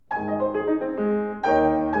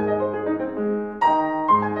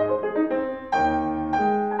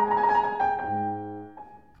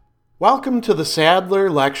Welcome to the Sadler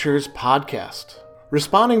Lectures podcast.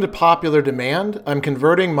 Responding to popular demand, I'm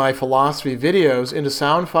converting my philosophy videos into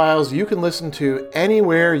sound files you can listen to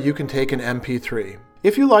anywhere you can take an MP3.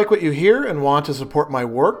 If you like what you hear and want to support my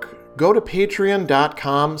work, go to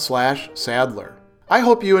patreon.com/Sadler. I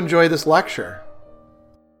hope you enjoy this lecture.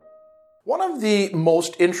 One of the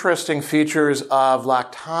most interesting features of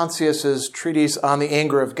Lactantius's treatise on the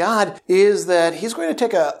anger of God is that he's going to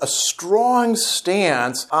take a strong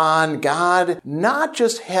stance on God not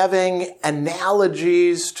just having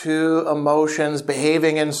analogies to emotions,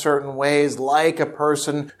 behaving in certain ways like a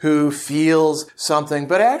person who feels something,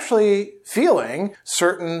 but actually feeling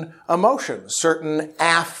certain emotions, certain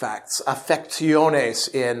affects,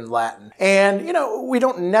 affectiones in Latin. And, we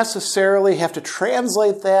don't necessarily have to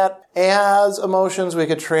translate that as emotions. We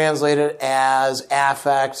could translate it as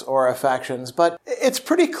affects or affections. But it's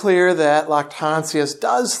pretty clear that Lactantius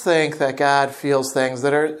does think that God feels things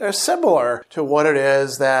that are similar to what it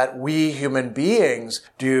is that we human beings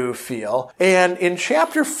do feel. And in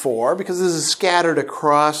chapter 4, because this is scattered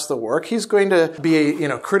across the work, he's going to be,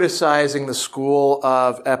 criticizing the school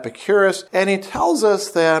of Epicurus. And he tells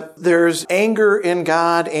us that there's anger in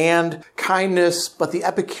God and kindness, but the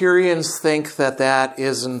Epicureans think that that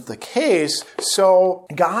isn't the case. So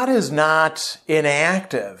God is not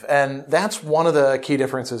inactive. And that's one of the key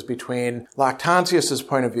differences between Lactantius's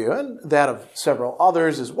point of view and that of several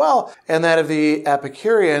others as well, and that of the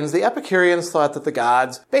Epicureans. The Epicureans thought that the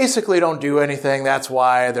gods basically don't do anything. That's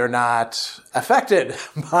why they're not affected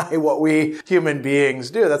by what we human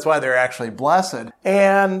beings do. That's why they're actually blessed.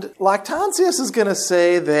 And Lactantius is going to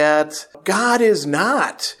say that God is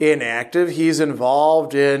not inactive. He's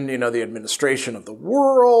involved in, the administration of the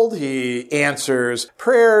world. He answers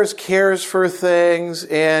prayers, cares for things.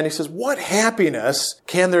 And he says, what happiness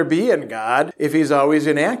can there be in God if he's always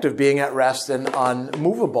inactive, being at rest and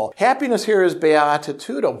unmovable? Happiness here is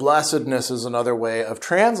beatitudo. Blessedness is another way of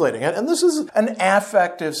translating it. And this is an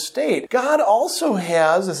affective state. God also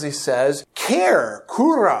has, as he says, care,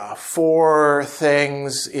 cura, for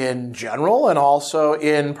things in general and also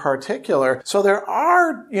in particular. So there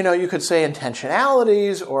are, you could say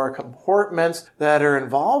intentionalities or comportments that are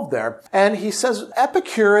involved there. And he says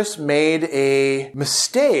Epicurus made a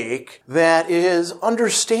mistake that is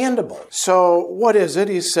understandable. So what is it?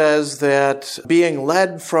 He says that being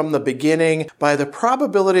led from the beginning by the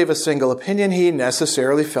probability of a single opinion, he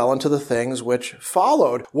necessarily fell into the things which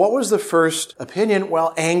followed. What was the first opinion?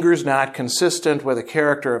 Well, anger's not consistent with the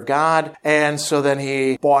character of God. And so then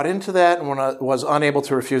he bought into that and was unable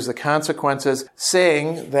to refuse the consequences,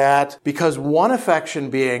 saying that because one affection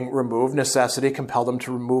being removed, necessity compelled him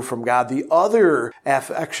to remove from God the other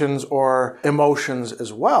affections or emotions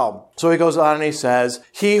as well. So he goes on and he says,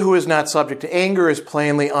 he who is not subject to anger is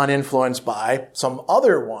plainly uninfluenced by some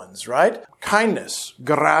other ones, right? Kindness,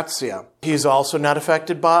 gratia. He's also not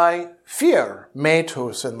affected by fear,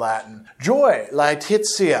 metus in Latin, joy,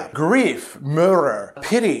 laetitia, grief, murder,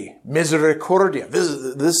 pity, misericordia.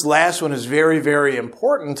 This last one is very, very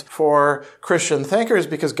important for Christian thinkers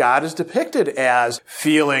because God is depicted as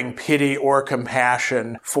feeling pity or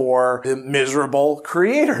compassion for the miserable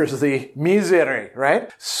creators, the miseri,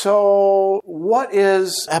 right? So what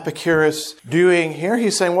is Epicurus doing here?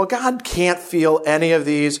 He's saying, well, God can't feel any of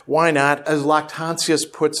these. Why not? As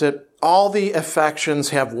Lactantius puts it, all the affections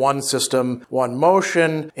have one system, one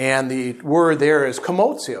motion, and the word there is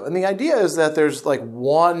commotio. And the idea is that there's like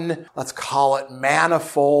one, let's call it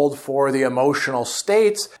manifold for the emotional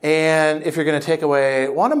states. And if you're going to take away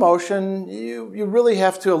one emotion, you really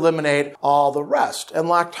have to eliminate all the rest. And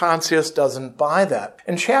Lactantius doesn't buy that.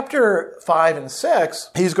 In chapter 5 and 6,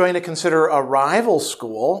 he's going to consider a rival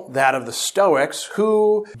school, that of the Stoics,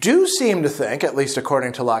 who do seem to think, at least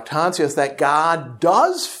according to Lactantius, that God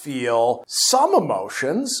does feel some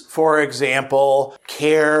emotions, for example,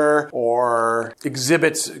 care or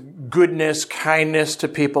exhibits goodness, kindness to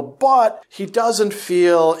people, but he doesn't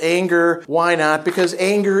feel anger. Why not? Because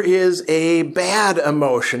anger is a bad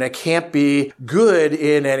emotion. It can't be good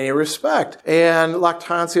in any respect. And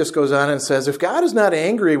Lactantius goes on and says, if God is not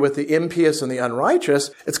angry with the impious and the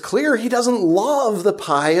unrighteous, it's clear he doesn't love the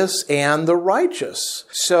pious and the righteous.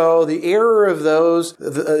 So the error of those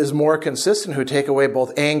is more consistent who take away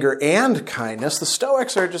both anger and kindness. The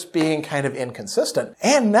Stoics are just being kind of inconsistent.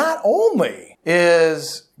 And not only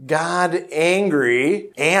is God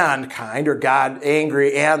angry and kind, or God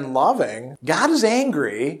angry and loving? God is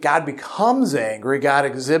angry. God becomes angry. God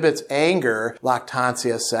exhibits anger,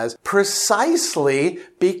 Lactantius says, precisely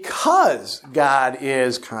because God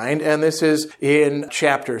is kind. And this is in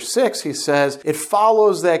chapter 6. He says, it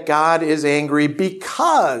follows that God is angry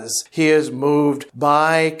because he is moved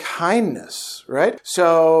by kindness, right?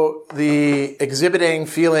 So the exhibiting,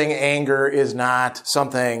 feeling anger is not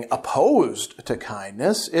something opposed to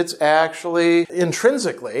kindness. It's actually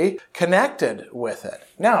intrinsically connected with it.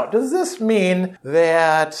 Now, does this mean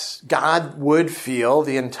that God would feel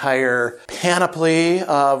the entire panoply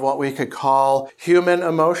of what we could call human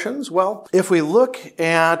emotions? Well, if we look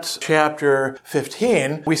at chapter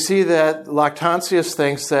 15, we see that Lactantius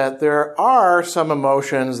thinks that there are some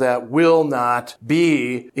emotions that will not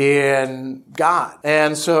be in God.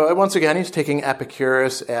 And so, once again, he's taking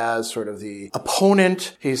Epicurus as sort of the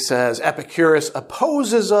opponent. He says Epicurus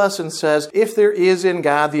opposes us and says, if there is in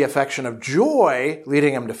God the affection of joy,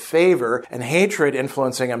 leading him to favor, and hatred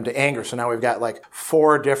influencing him to anger. So now we've got like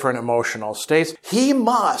 4 different emotional states. He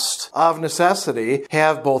must, of necessity,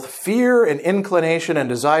 have both fear and inclination and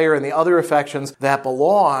desire and the other affections that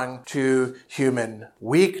belong to human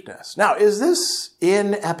weakness. Now, is this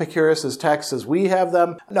in Epicurus's text as we have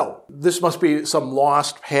them? No. This must be some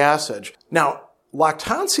lost passage. Now,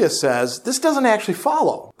 Lactantius says this doesn't actually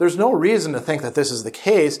follow. There's no reason to think that this is the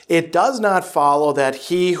case. It does not follow that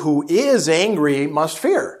he who is angry must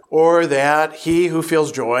fear, or that he who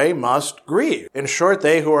feels joy must grieve. In short,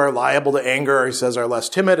 they who are liable to anger, he says, are less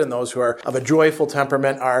timid, and those who are of a joyful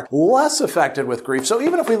temperament are less affected with grief. So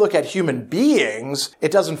even if we look at human beings,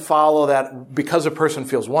 it doesn't follow that because a person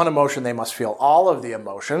feels one emotion, they must feel all of the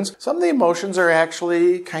emotions. Some of the emotions are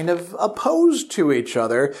actually kind of opposed to each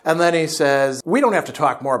other. And then he says, we don't have to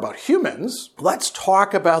talk more about humans. Let's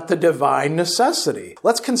talk about the divine necessity.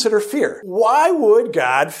 Let's consider fear. Why would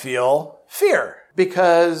God feel fear?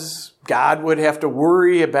 Because God would have to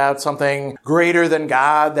worry about something greater than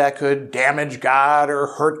God that could damage God or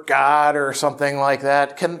hurt God or something like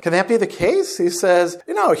that. Can that be the case? He says,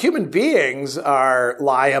 human beings are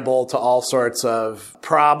liable to all sorts of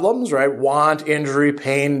problems, right? Want, injury,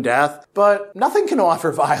 pain, death. But nothing can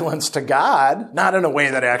offer violence to God, not in a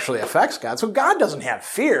way that actually affects God. So God doesn't have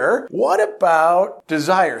fear. What about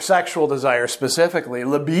desire, sexual desire specifically,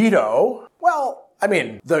 libido? Well,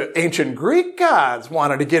 the ancient Greek gods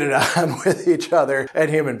wanted to get it on with each other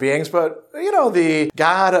and human beings, but, the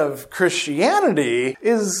God of Christianity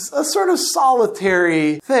is a sort of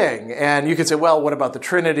solitary thing. And you could say, well, what about the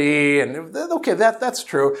Trinity? And okay, that's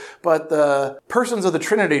true, but the persons of the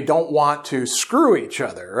Trinity don't want to screw each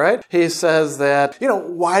other, right? He says that,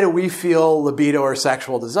 why do we feel libido or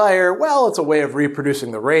sexual desire? Well, it's a way of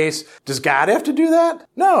reproducing the race. Does God have to do that?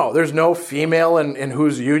 No, there's no female in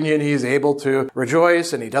whose union he's able to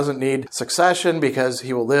rejoice, and he doesn't need succession because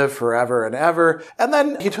he will live forever and ever. And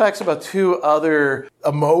then he talks about 2 other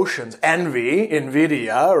emotions. Envy,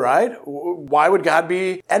 invidia, right? Why would God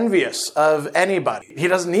be envious of anybody? He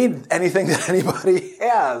doesn't need anything that anybody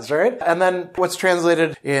has, right? And then what's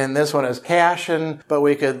translated in this one as passion, but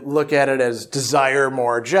we could look at it as desire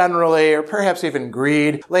more generally, or perhaps even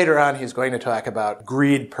greed. Later on, he's going to talk about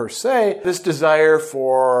greed per se, this desire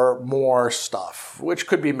for more stuff, which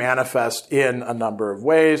could be manifest in a number of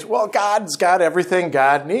ways. Well, God's got everything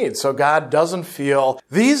God needs, so God doesn't feel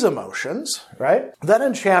these emotions, right? Then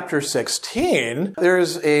in chapter 16,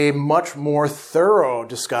 there's a much more thorough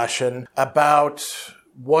discussion about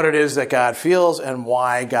what it is that God feels and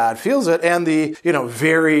why God feels it, and the,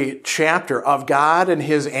 very chapter of God and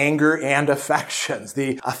his anger and affections,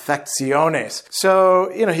 the affectiones.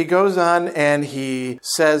 So, he goes on and he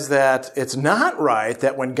says that it's not right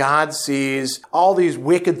that when God sees all these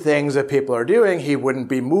wicked things that people are doing, he wouldn't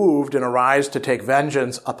be moved and arise to take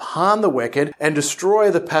vengeance upon the wicked and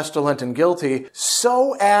destroy the pestilent and guilty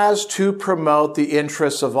so as to promote the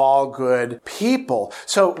interests of all good people.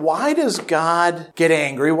 So why does God get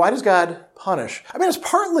angry? Why does God punish? It's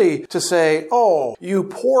partly to say, oh, you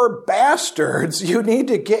poor bastards, you need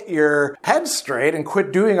to get your head straight and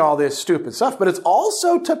quit doing all this stupid stuff. But it's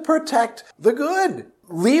also to protect the good.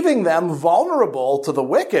 Leaving them vulnerable to the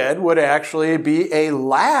wicked would actually be a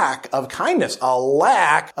lack of kindness, a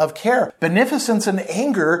lack of care. Beneficence and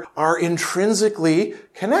anger are intrinsically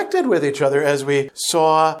connected with each other, as we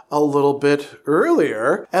saw a little bit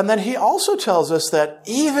earlier. And then he also tells us that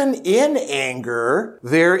even in anger,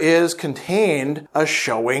 there is contained a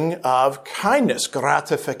showing of kindness,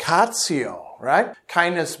 gratificatio. Right?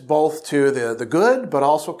 Kindness both to the good, but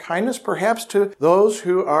also kindness perhaps to those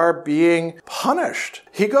who are being punished.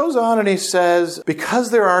 He goes on and he says,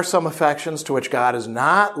 because there are some affections to which God is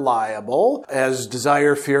not liable, as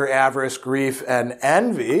desire, fear, avarice, grief, and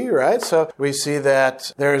envy, right? So we see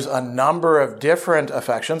that there's a number of different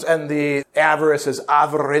affections, and the avarice is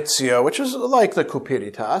avaritio, which is like the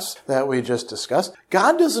cupiditas that we just discussed.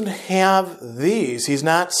 God doesn't have these. He's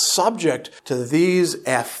not subject to these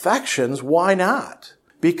affections. Why not?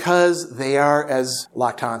 Because they are, as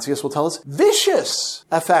Lactantius will tell us, vicious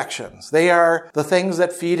affections. They are the things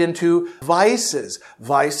that feed into vices.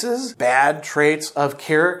 Vices, bad traits of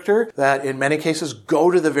character that in many cases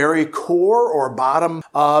go to the very core or bottom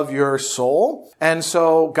of your soul. And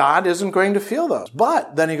so God isn't going to feel those.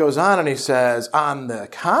 But then he goes on and he says, on the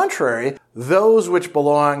contrary, those which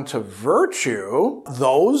belong to virtue,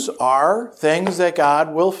 those are things that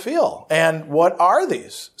God will feel. And what are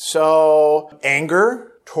these? So anger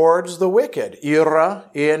towards the wicked, ira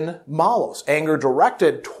in malos, anger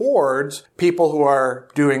directed towards people who are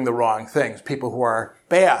doing the wrong things, people who are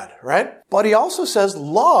bad, right? But he also says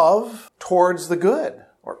love towards the good,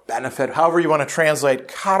 or benefit, however you want to translate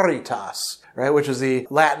caritas, right, which is the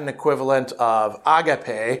Latin equivalent of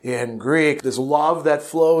agape in Greek, this love that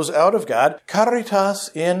flows out of God, caritas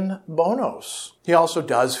in bonos. He also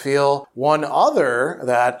does feel one other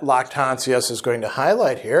that Lactantius is going to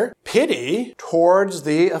highlight here, pity towards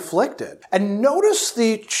the afflicted. And notice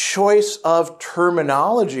the choice of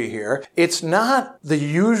terminology here. It's not the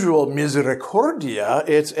usual misericordia,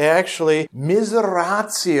 it's actually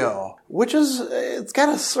miseratio, which is, it's got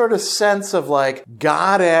a sort of sense of like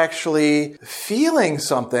God actually feeling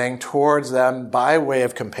something towards them by way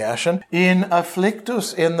of compassion in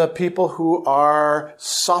afflictus, in the people who are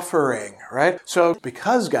suffering, right? So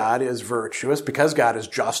because God is virtuous, because God is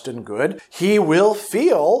just and good, he will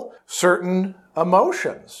feel certain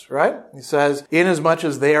emotions, right? He says, inasmuch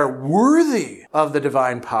as they are worthy of the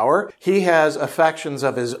divine power, he has affections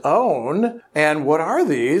of his own. And what are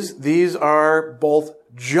these? These are both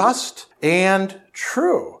just and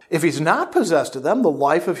true. If he's not possessed of them, the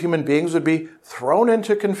life of human beings would be thrown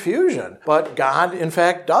into confusion. But God, in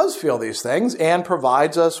fact, does feel these things and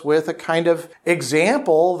provides us with a kind of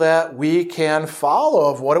example that we can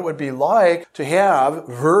follow of what it would be like to have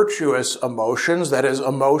virtuous emotions, that is,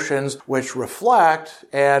 emotions which reflect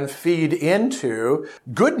and feed into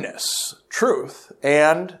goodness, truth,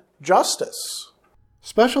 and justice.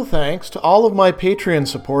 Special thanks to all of my Patreon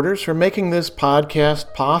supporters for making this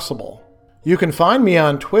podcast possible. You can find me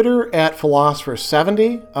on Twitter at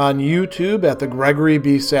Philosopher70, on YouTube at the Gregory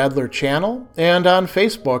B. Sadler channel, and on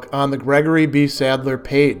Facebook on the Gregory B. Sadler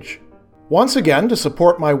page. Once again, to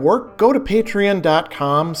support my work, go to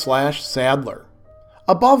patreon.com/Sadler.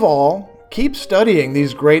 Above all, keep studying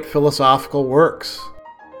these great philosophical works.